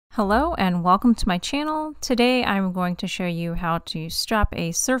Hello and welcome to my channel. Today I'm going to show you how to strap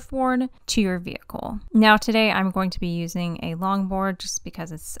a surfboard to your vehicle. Now today I'm going to be using a longboard just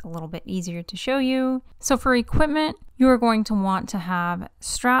because it's a little bit easier to show you. So for equipment, you are going to want to have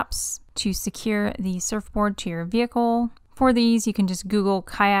straps to secure the surfboard to your vehicle. For these, you can just Google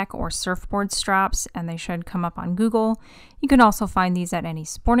kayak or surfboard straps and they should come up on Google. You can also find these at any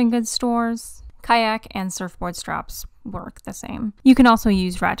sporting goods stores. Kayak and surfboard straps work the same. You can also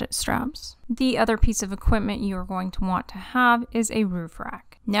use ratchet straps. The other piece of equipment you are going to want to have is a roof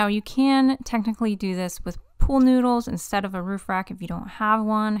rack. Now you can technically do this with pool noodles instead of a roof rack if you don't have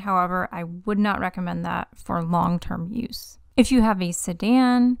one. However, I would not recommend that for long-term use. If you have a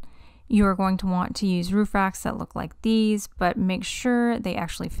sedan, you are going to want to use roof racks that look like these, but make sure they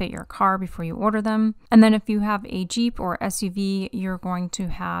actually fit your car before you order them. And then if you have a Jeep or SUV, you're going to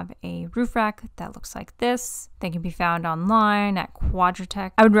have a roof rack that looks like this. They can be found online at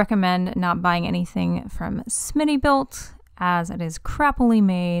Quadratech. I would recommend not buying anything from Smittybilt, as it is crappily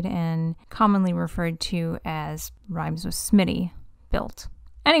made and commonly referred to as rhymes with Smitty built.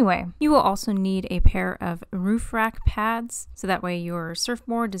 Anyway, you will also need a pair of roof rack pads so that way your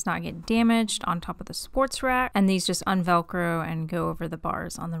surfboard does not get damaged on top of the sports rack, and these just unvelcro and go over the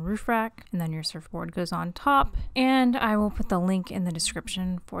bars on the roof rack, and then your surfboard goes on top. And I will put the link in the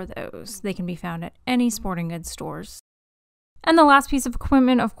description for those. They can be found at any sporting goods stores. And the last piece of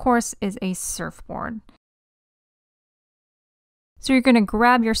equipment, of course, is a surfboard. So you're going to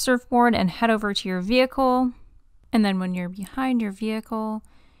grab your surfboard and head over to your vehicle. And then when you're behind your vehicle,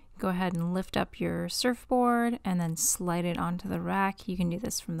 go ahead and lift up your surfboard and then slide it onto the rack. You can do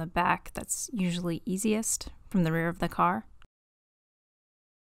this from the back. That's usually easiest, from the rear of the car.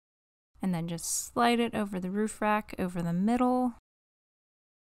 And then just slide it over the roof rack, over the middle.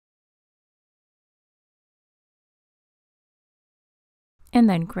 And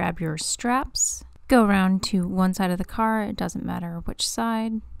then grab your straps. Go around to one side of the car. It doesn't matter which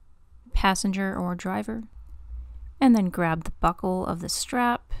side, passenger or driver. And then grab the buckle of the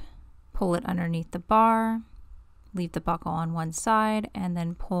strap, pull it underneath the bar, leave the buckle on one side, and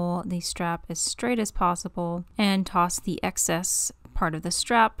then pull the strap as straight as possible and toss the excess part of the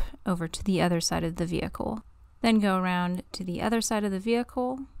strap over to the other side of the vehicle. Then go around to the other side of the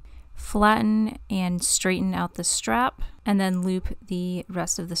vehicle, flatten and straighten out the strap, and then loop the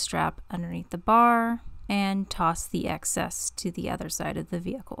rest of the strap underneath the bar and toss the excess to the other side of the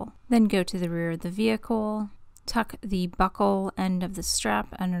vehicle. Then go to the rear of the vehicle, tuck the buckle end of the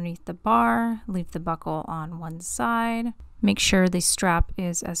strap underneath the bar, leave the buckle on one side. Make sure the strap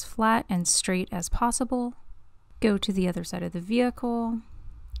is as flat and straight as possible. Go to the other side of the vehicle,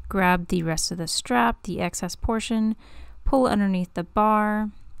 grab the rest of the strap, the excess portion, pull underneath the bar,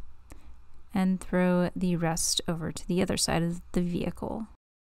 and throw the rest over to the other side of the vehicle.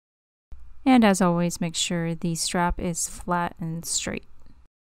 And as always, make sure the strap is flat and straight.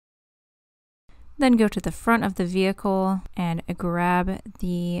 Then go to the front of the vehicle and grab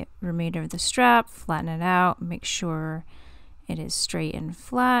the remainder of the strap, flatten it out, make sure it is straight and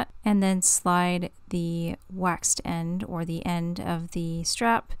flat, and then slide the waxed end or the end of the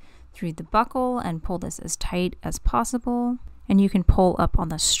strap through the buckle and pull this as tight as possible. And you can pull up on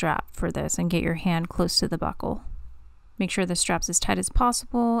the strap for this and get your hand close to the buckle. Make sure the strap's as tight as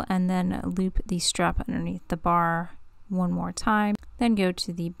possible and then loop the strap underneath the bar one more time. Then go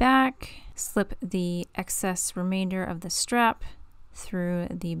to the back, slip the excess remainder of the strap through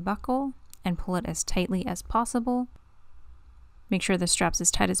the buckle and pull it as tightly as possible. Make sure the strap's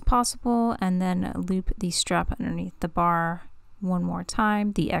as tight as possible and then loop the strap underneath the bar one more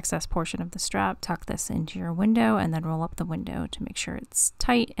time, the excess portion of the strap. Tuck this into your window and then roll up the window to make sure it's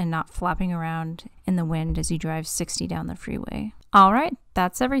tight and not flapping around in the wind as you drive 60 down the freeway. All right,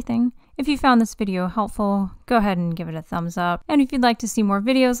 that's everything. If you found this video helpful, go ahead and give it a thumbs up. And if you'd like to see more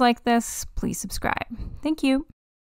videos like this, please subscribe. Thank you.